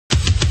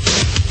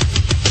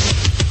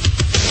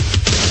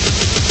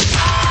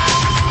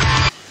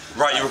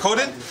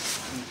recording?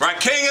 Right,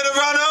 king of the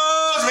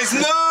Ronalds, it's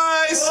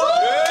nice!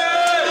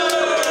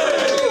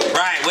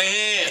 Right, we're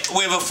here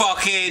with a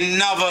fucking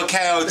another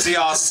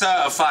KOTR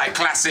certified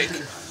classic.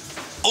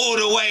 All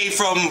the way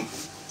from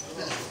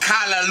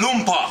Kuala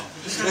Lumpur.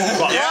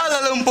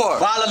 Kuala Lumpur.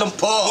 Kuala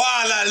Lumpur.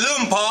 Kuala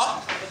Lumpur.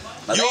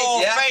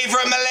 Your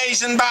favourite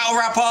Malaysian battle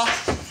rapper,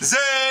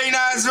 Zain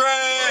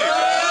Azrai.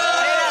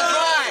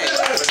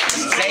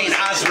 Zain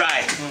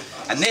Azrai.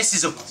 And this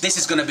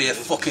is gonna be a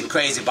fucking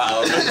crazy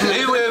battle.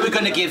 Who are we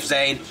gonna give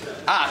Zain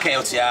at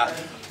KOTR?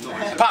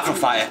 Apart from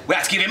fire, we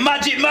have to give him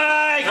Magic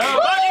Mike!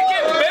 Magic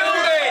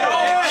building!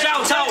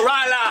 Shout out,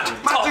 right lad!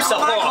 Top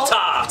support,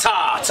 ta.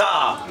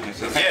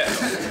 Yeah.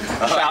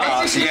 Shout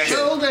out to you.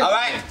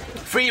 Alright,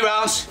 3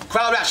 rounds,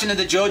 crowd reaction of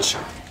the judge.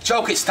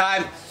 Choke, it's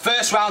time.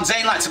 First round,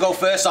 Zain like to go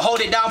first, so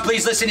hold it down,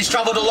 please listen, he's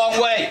travelled a long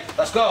way.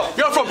 Let's go.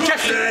 You're from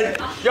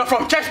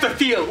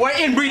Chesterfield, where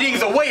inbreeding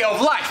is a way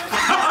of life.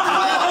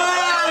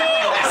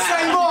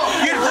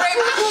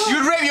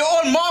 You'd rape your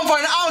own mom for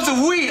an ounce of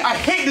weed. I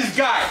hate this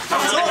guy.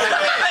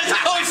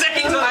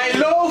 I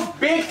love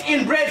baked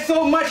inbred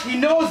so much he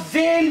knows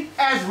Zain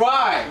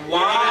Azrai.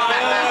 Wow.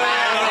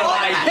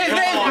 His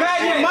name's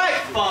Magic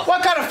Mike.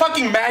 What kind of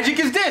fucking magic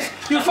is this?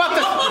 You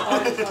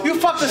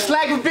fucked a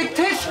slag with big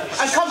tits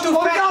and come to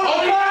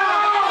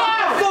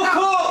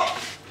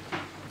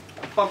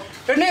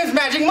Your name's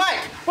Magic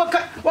Mike.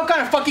 What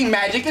kind of fucking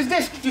magic is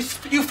this?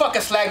 You fuck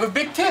a slag with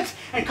big tits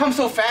and come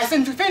so fast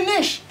and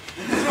finish.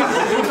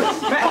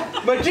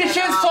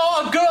 Magician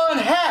saw a girl in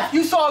half.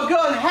 You saw a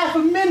girl in half a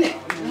minute.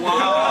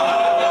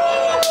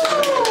 Wow.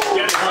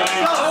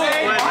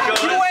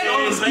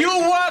 You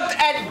worked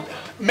at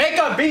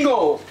Mega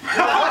Bingo.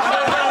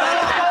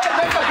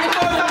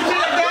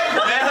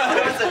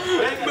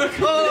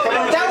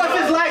 That was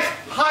his life's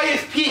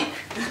highest peak.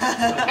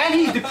 And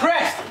he's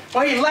depressed,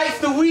 but he lights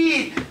the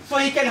weed so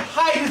he can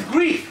hide his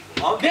grief.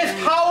 Okay. This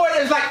coward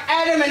is like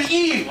Adam and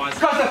Eve,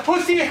 because the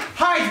pussy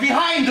hides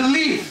behind the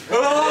leaf. I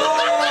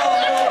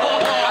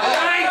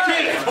like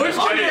it!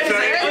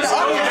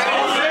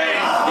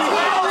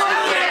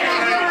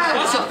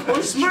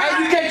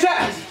 And you can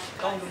tell.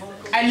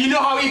 And you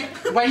know how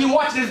when you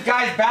watch this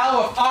guy's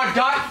battle of R.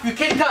 Dot, you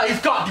can tell he's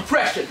got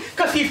depression.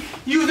 Because he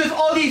uses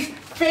all these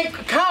fake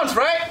accounts,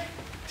 right?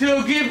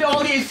 To give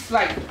all these,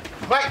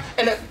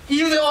 and he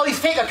uses all these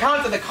fake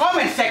accounts in the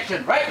comment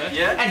section, right?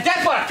 Yeah. And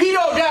that's what a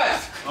pedo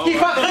does. Oh, he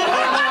fucks.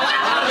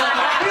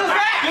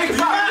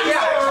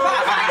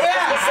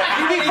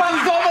 He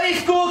fucks so many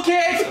school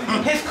kids,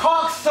 his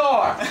cock's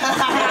sore.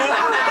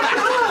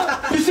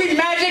 You see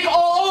magic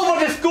all over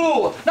the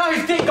school. Now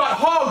his dick got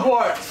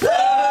Hogwarts.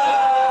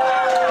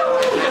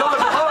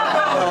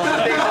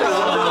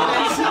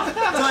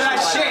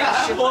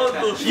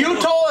 You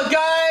told a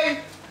guy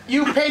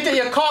you painted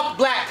your cock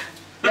black.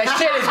 That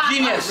shit is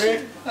genius.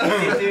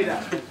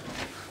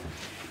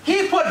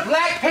 He put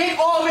black paint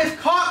all over his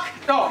cock.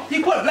 No,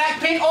 he put black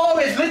paint all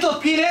over his little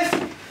penis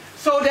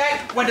so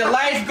that when the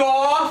lights go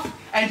off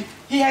and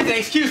he has an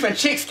excuse when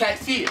chicks can't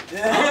see it.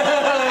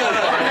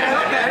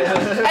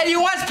 And you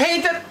once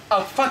painted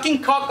a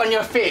fucking cock on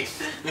your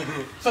face.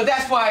 So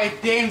that's why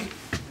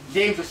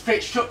James was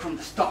straight shook from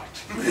the start.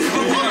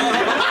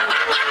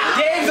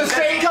 James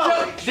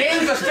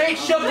was straight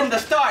shook from the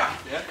start.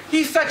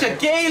 He's such a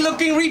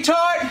gay-looking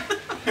retard.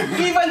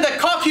 Even the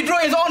cock he drew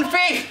his own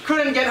face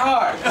couldn't get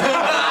hard.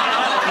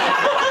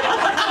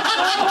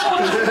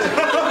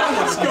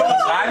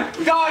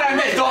 God, I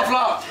miss Dolph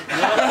Love.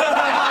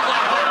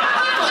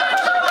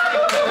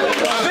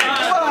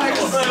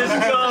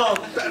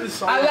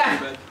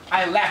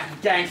 I laugh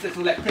at gangsters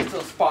who let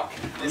pistols spark.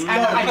 And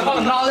I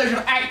call knowledge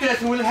of actors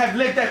who will have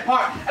lived that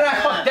part. And I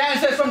fuck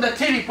dancers from the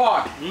titty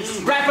part.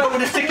 Rapper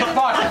with the sickest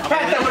part.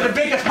 Panther with the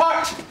biggest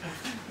heart.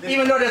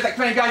 Even though there's like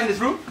 20 guys in this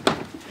room.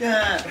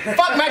 Yeah.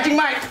 Fuck Magic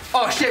Mike.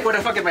 Oh shit, what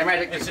the fuck is my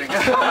magic thing?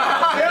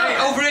 Hey,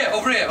 over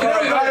here.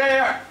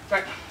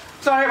 Right.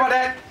 Sorry about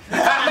that.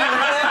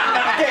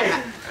 Okay.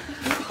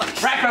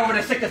 Rapper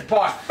with the sickest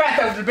boss.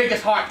 Panther with the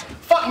biggest heart.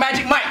 Fuck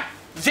Magic Mike.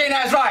 Zain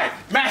Azrai,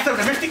 master of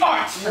the mystic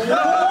arts.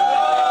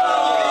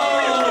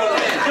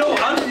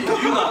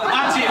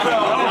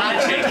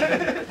 Magic.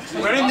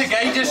 We're in the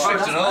gay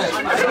district and all. I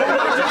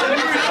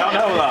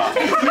know that.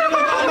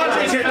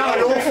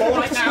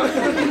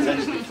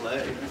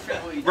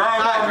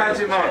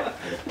 Magic Mike.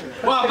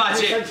 What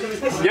magic?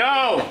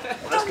 Yo!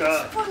 Let's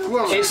go.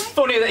 It's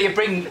funny that you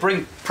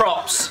bring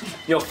props.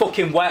 You're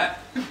fucking wet.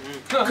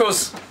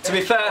 Because, to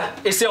be fair,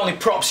 it's the only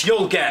props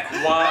you'll get.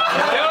 Wow.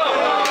 Yo!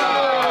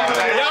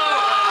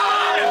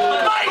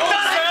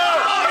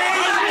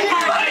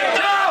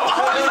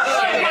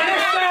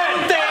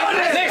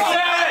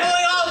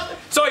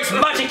 So it's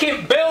magic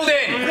in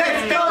building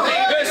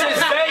versus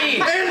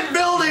Zain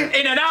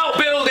in and out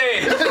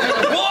building.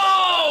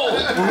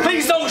 Whoa!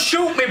 Please don't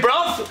shoot me,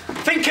 bruv.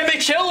 Think of me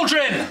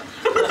children.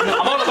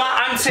 I'm all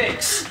about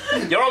antics.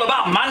 You're all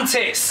about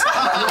mantis.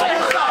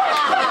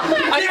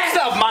 I used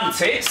to have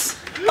mantis.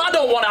 I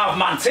don't want to have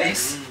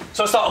mantis.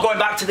 So I started going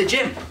back to the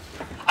gym.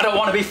 I don't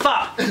want to be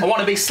fat. I want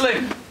to be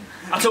slim.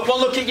 I took one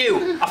look at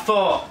you. I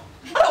thought,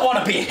 I don't want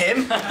to be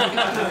him.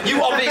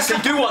 You obviously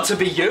do want to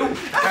be you.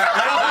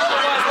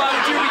 Otherwise, why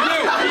would you be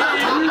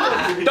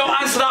you?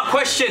 Don't answer that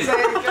question,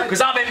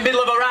 because I'm in the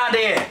middle of around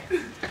here.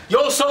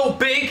 You're so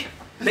big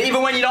that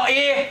even when you're not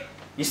here,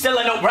 you still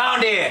end up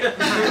round here.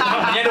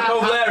 And you end up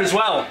over there as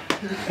well.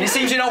 And it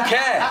seems you don't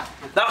care.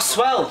 That's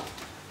swell.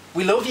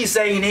 We love you,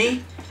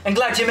 Zainy, and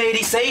glad you made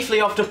it safely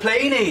off the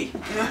planey.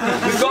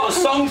 We've got a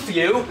song for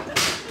you.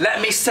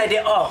 Let me set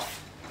it off.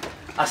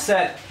 I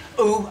said,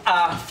 ooh,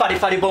 ah, fatty,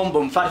 fatty, bum,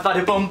 bum, fatty,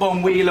 fatty, bum,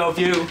 bum, we love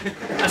you.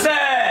 I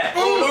said,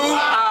 ooh,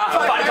 ah,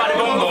 fatty, fatty,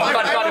 bum, bum,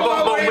 fatty, fatty,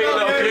 bum, bum, we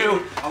love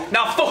you.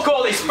 Now fuck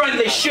all this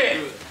friendly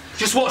shit.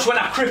 Just watch when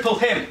I cripple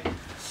him.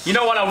 You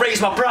know when I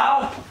raise my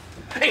brow?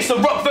 It's the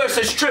Rock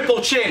versus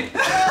Triple Chin.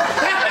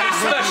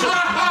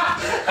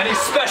 And his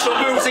special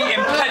moves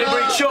eating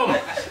pedigree chum.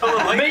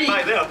 Me,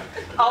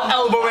 I'll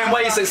elbow in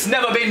ways that's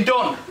never been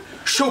done.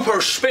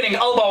 Super spinning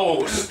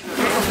elbows.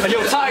 And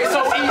you'll tie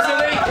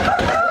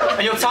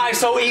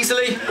so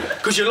easily,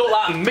 because you look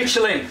like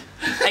Michelin.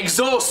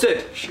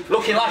 Exhausted,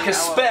 looking like a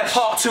spare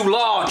part too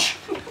large.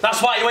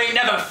 That's why you ain't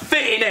never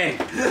fitting in.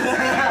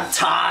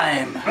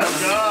 Time.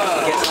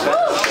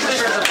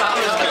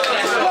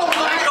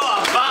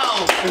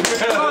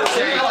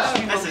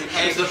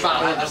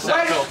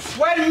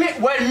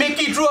 When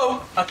Mickey drew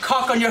a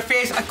cock on your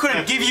face, I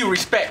couldn't give you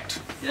respect.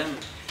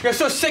 You're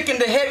so sick in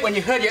the head when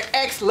you heard your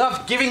ex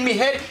loved giving me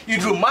head, you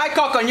drew my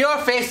cock on your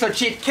face so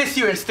she'd kiss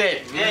you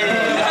instead.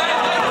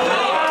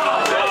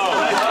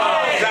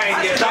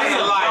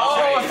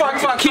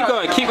 Keep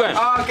going.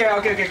 Okay.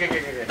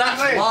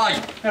 That's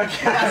why.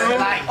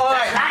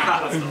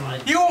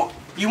 Alright.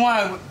 You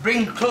want to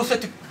bring closer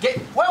to get.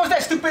 What was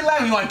that stupid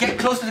line? You want to get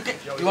closer to get.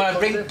 You want to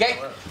bring get.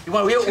 You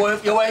want to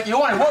work yourself in. You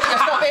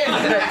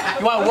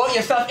want to work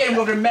yourself in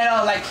with the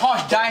metal like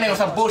harsh dining or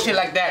some bullshit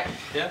like that.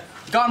 Yeah.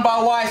 Gun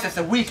bar wise, that's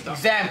a weak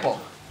example.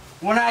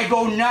 When I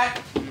go nut,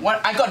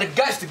 I got the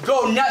guts to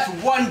go nuts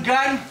with one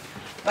gun,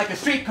 like a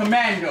street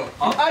commando. In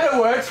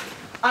other words,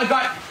 I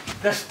got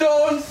the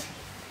stones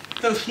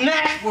to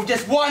snap with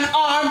just one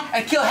arm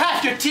and kill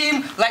half your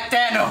team like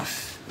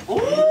Thanos. Ooh.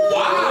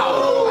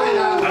 Wow!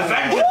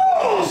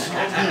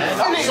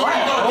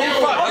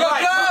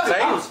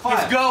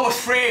 His girl was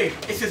free.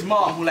 It's his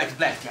mom who likes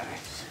black guys.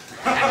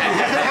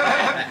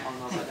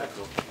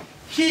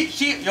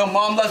 Your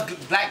mom loves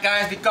black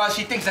guys because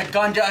she thinks that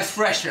ganja is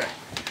fresher.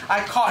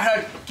 I caught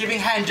her giving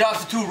hand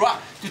jobs to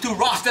two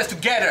rosters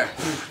together.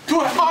 2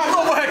 arms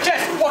over her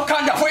chest,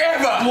 Wakanda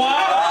forever.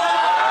 Wow!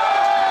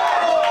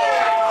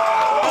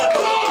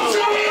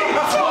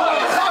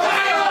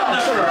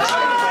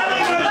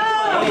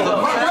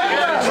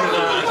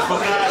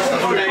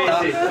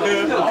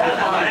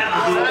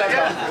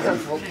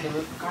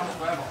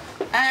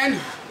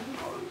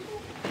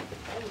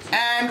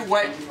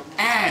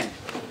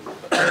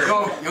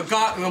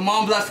 Your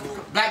mom loves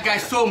black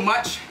guys so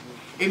much,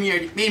 it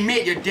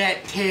made your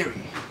dad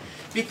teary.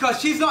 Because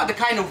she's not the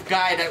kind of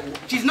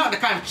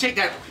chick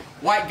that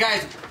white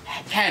guys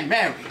can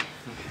marry.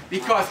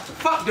 Because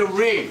fuck the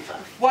ring.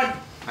 Fuck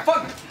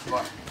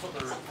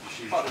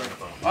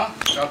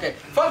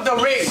the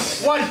ring.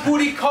 One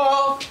booty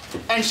call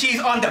and she's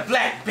on the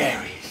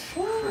Blackberries.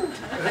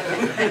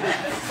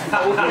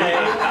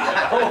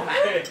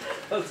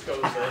 Let's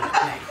go,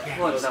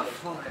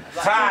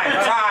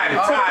 Time.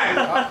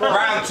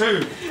 Round 2.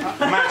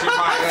 Magic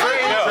Mike.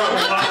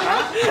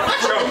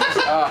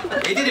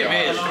 He did it,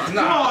 man.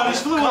 No.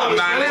 Come on,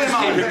 man. Let's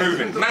keep it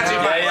moving. Magic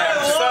Mike.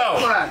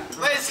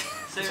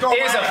 So,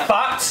 here's a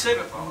fact.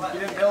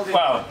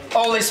 Well,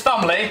 all his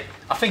family,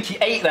 I think he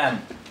ate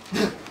them.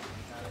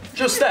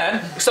 Just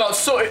then, he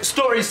started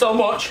storing so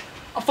much,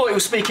 I thought he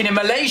was speaking in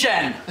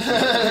Malaysian.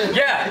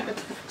 Yeah.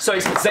 So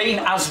it's Zain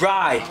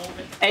Azrai,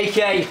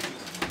 aka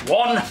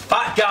One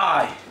Fat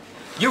Guy.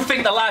 You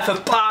think The Life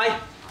of Pi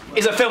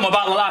is a film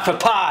about the life of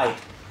Pi?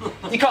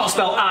 You can't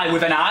spell I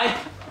with an I.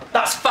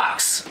 That's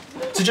facts.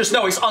 So just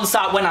know it's on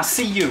site when I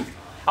see you.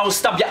 I will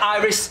stab your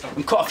iris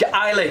and cut off your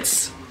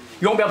eyelids.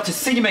 You won't be able to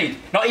see me,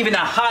 not even a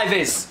hive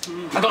is.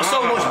 I got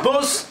so much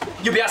buzz,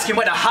 you'll be asking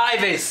where the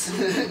hive is.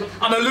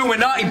 I'm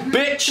Illuminati,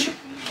 bitch.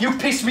 You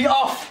piss me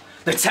off,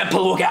 the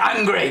temple will get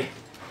angry.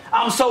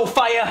 I'm so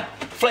fire,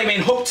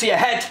 flaming hook to your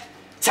head,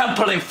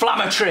 temple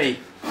inflammatory.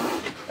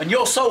 And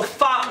you're so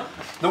fat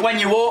that when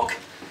you walk,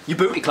 your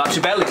booty claps,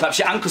 your belly claps,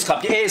 your ankles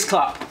clap, your ears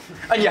clap,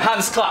 and your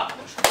hands clap.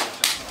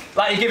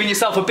 Like you're giving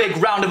yourself a big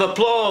round of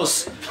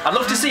applause. I'd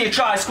love to see you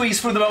try squeeze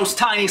through the most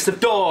tiniest of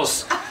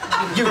doors.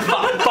 You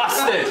fat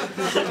bastard.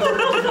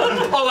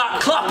 All that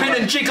clapping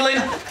and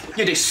jiggling,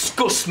 you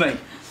disgust me.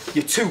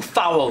 You're too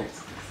foul.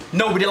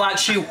 Nobody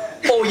likes you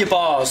or your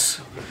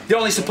bars. The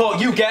only support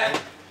you get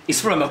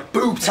is from a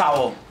boob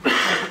towel.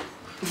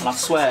 And I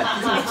swear,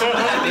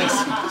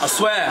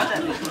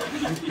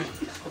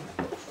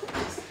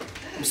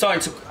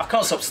 I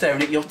can't stop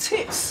staring at your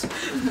tits.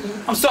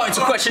 I'm starting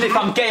to question if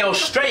I'm gay or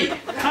straight.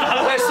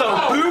 They're so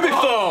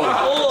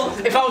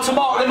boobiful. If I were to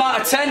mark them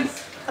out of 10,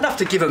 I'd have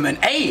to give them an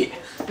 8.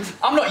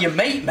 I'm not your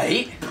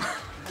mate.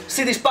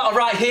 See this battle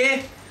right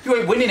here? You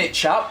ain't winning it,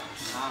 chap.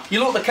 You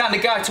look the kind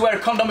of guy to wear a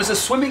condom as a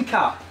swimming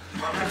cap.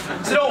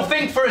 So don't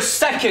think for a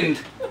second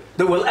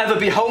that we'll ever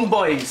be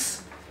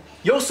homeboys.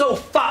 You're so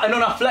fat and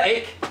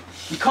unathletic,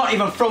 you can't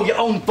even throw your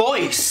own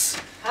voice.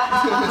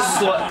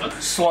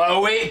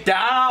 Slow it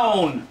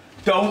down.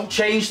 Don't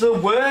change the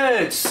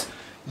words.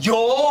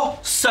 You're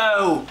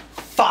so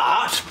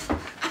fat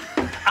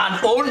and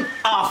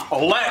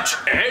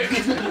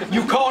unathletic,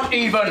 you can't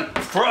even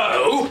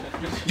throw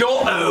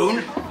your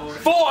own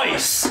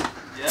voice.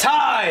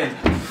 Time.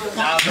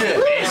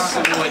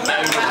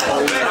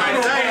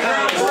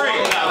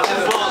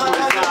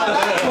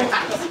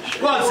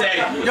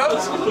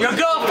 Your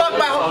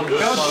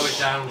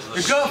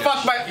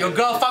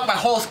girl fucked my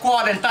whole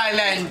squad in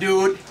Thailand,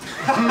 dude.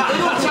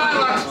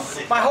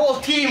 My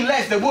whole team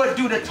lets the wood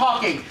do the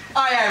talking.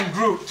 I am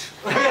Groot.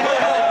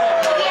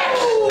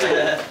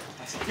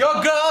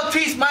 Your girl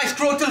treats my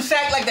scrotum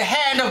sack like the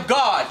hand of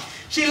God.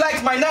 She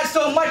likes my nuts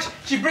so much,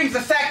 she brings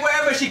the sack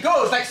wherever she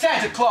goes, like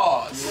Santa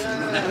Claus.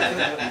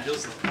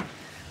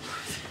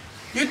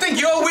 You think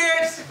you're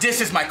weird?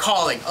 This is my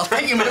calling. I'll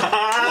take you to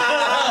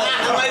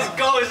Let's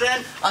go,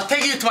 Zen. I'll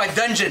take you to my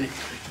dungeon.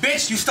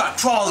 Bitch, you start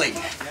crawling.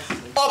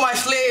 All my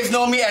slaves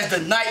know me as the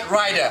Night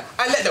Rider.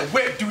 I let the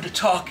whip do the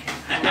talking.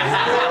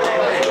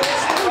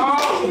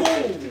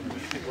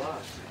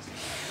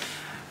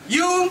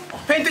 You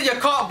painted your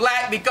cock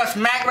black because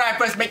Mac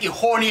rappers make you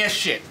horny as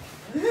shit.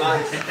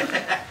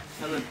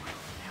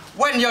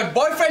 When your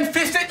boyfriend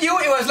fisted you,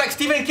 it was like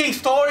Stephen King's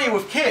story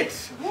with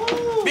kids.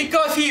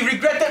 Because he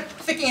regretted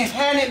sticking his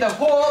hand in the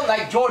hole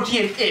like Georgie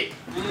and It.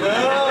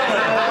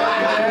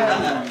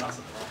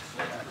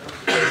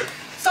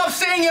 Stop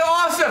saying you're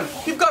awesome.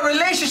 You've got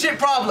relationship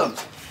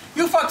problems.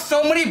 You fuck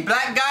so many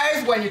black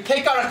guys, when you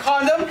take out a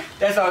condom,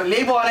 there's a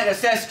label on it that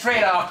says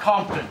straight out of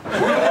Compton.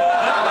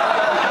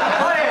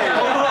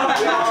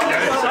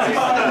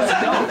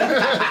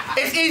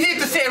 It's easy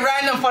to say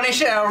random funny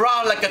shit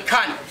around like a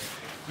cunt.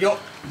 Your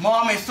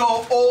mom is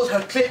so old,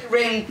 her clit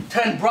ring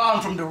turned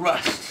brown from the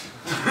rust.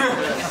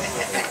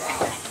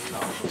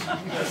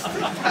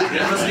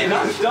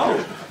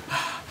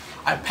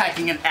 I'm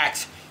packing an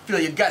axe. Feel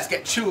your guts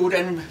get chewed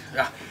and...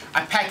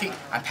 I'm packing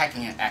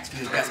an axe.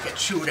 Feel your guts get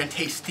chewed and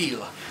taste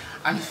steel.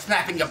 I'm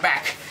snapping your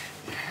back.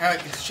 I'm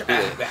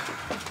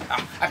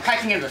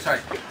packing an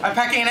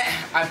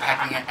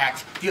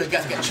axe. Feel your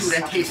guts get chewed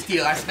and taste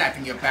steel. I'm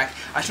snapping your back.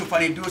 I show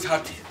funny dudes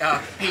how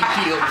pain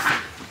feels.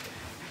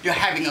 You're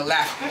having a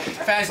laugh.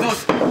 Fans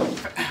knows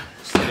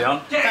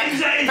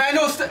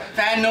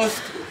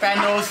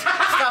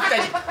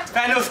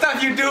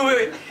stuff you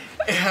do.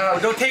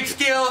 Don't take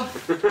skill.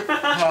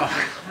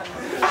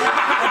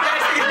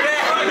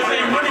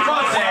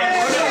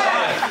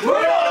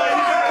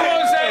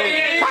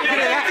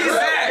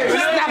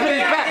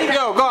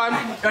 Yo, go on.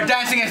 Your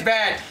dancing is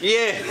bad.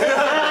 Yeah.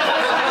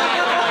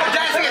 Your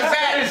dancing is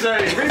bad.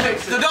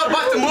 So don't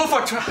bust a move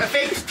for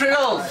fake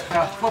trills.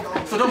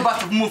 So don't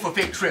bust a move for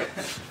fake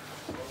trills.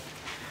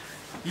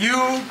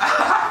 You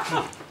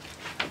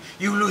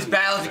lose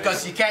battles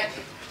because you can't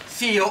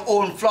see your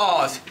own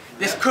flaws.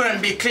 This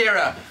couldn't be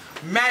clearer.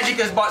 Magic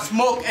is about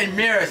smoke and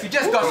mirrors. You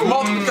just got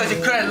smoked because you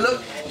couldn't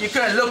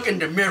look in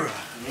the mirror.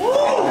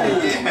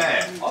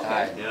 Yeah.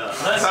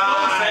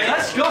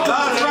 Let's go.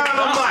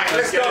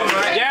 Let's go,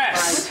 mate.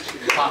 Yes.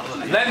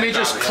 Let me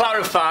just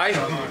clarify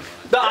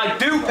that I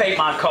do paint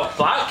my cock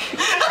black. See,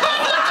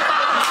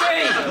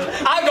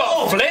 I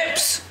got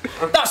flips.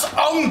 That's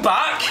on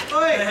back.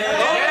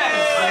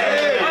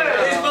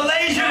 Yes. It's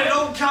Malaysia,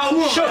 don't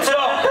count. Shut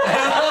up.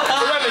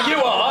 Whoever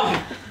you are,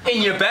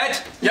 in your bed.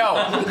 Yo,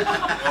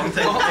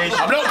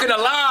 I'm not gonna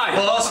lie.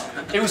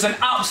 It was an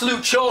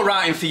absolute chore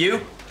writing for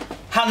you.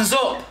 Hands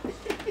up.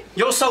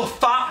 You're so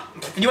fat,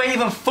 and you ain't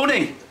even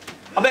funny.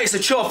 I bet it's a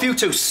chore for you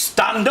to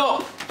stand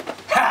up.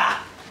 Ha!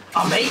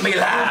 Make me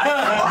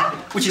laugh.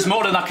 Which is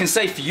more than I can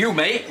say for you,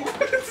 mate.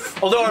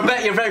 Although I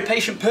bet you're a very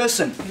patient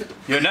person.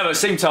 You never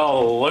seem to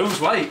lose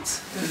weight.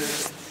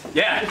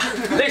 Yeah.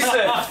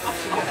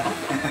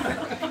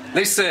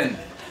 Listen.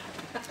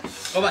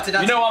 You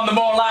know I'm the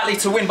more likely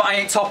to win, but I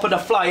ain't top of the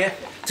flyer.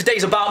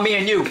 Today's about me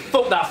and you.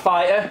 Fuck that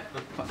fighter.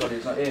 My God,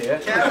 he's not here, yeah?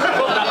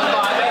 Fuck that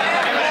fighter.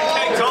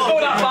 Fuck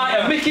that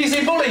fighter. Mickey's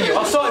in bullying you.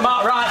 I'll sort him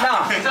out right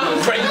now.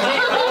 Great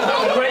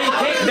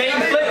kick,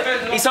 name flip.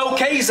 It's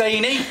okay,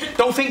 Zany.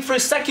 Don't think for a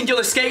second you'll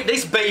escape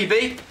this,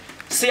 baby.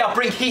 See, I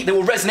bring heat that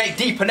will resonate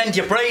deep and end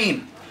your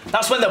brain.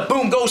 That's when the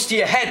boom goes to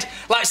your head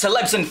like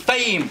celebs and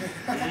fame.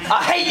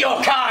 I hate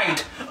your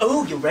kind.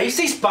 Oh, you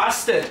racist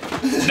bastard.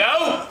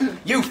 No,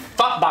 you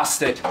fat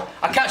bastard.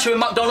 I catch you in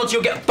McDonald's,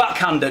 you'll get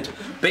backhanded.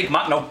 Big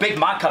Mac, no Big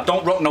Mac. I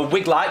don't rock no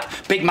wig like.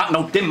 Big Mac,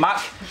 no dim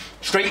Mac.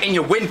 Straight in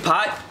your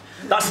windpipe.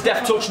 That's a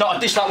deft touch, not a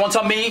dish like once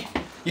on me.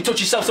 You touch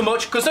yourself so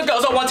much because the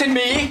girls are wanting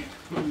me.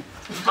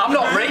 I'm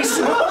not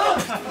racist.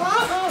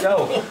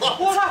 Yo,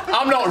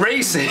 I'm not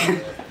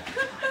racist.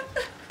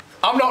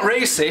 I'm not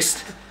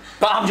racist.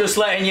 But I'm just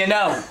letting you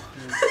know.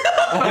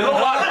 You look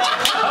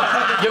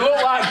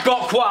like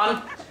Gok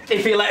Wan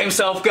if he let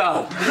himself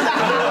go.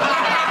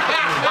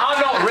 I'm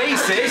not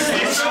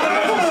racist.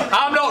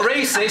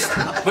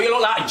 racist, but you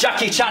look like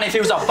Jackie Chan if he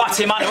was a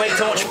batty man who ate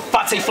too much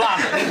fatty flan.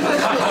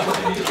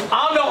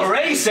 I'm not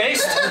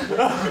racist,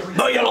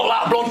 but you look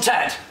like Blunt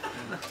Ted.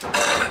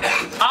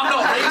 I'm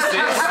not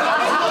racist.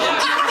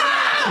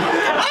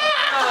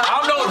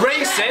 I'm not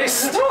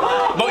racist,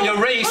 but your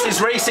race is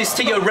racist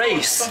to your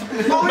race.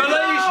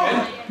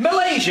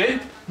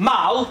 Malaysian,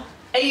 Mal,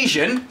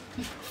 Asian,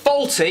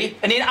 faulty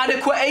and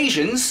inadequate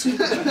Asians.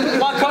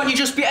 Why can't you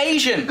just be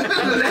Asian?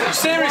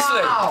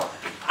 Seriously.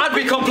 I'd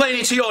be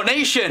complaining to your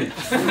nation.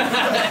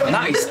 And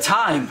that is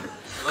time.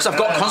 Because I've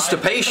got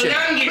constipation.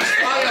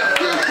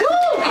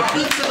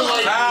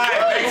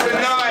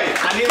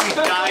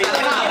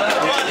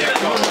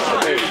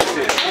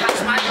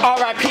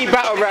 R.I.P.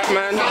 battle rap,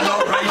 man.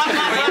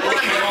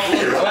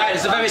 Right,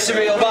 it's a very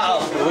surreal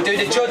battle. We'll do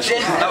the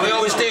judging that we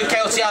always do,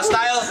 KOTR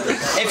style.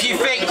 If you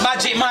think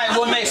Magic Mike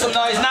will make some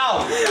noise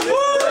now.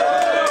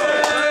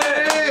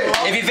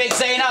 If you think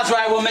Zain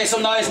Azrai will make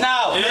some noise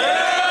now.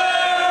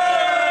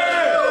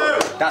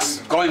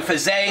 That's going for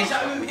Zain.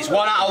 It's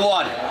 1 out of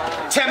 1.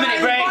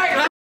 10-minute break.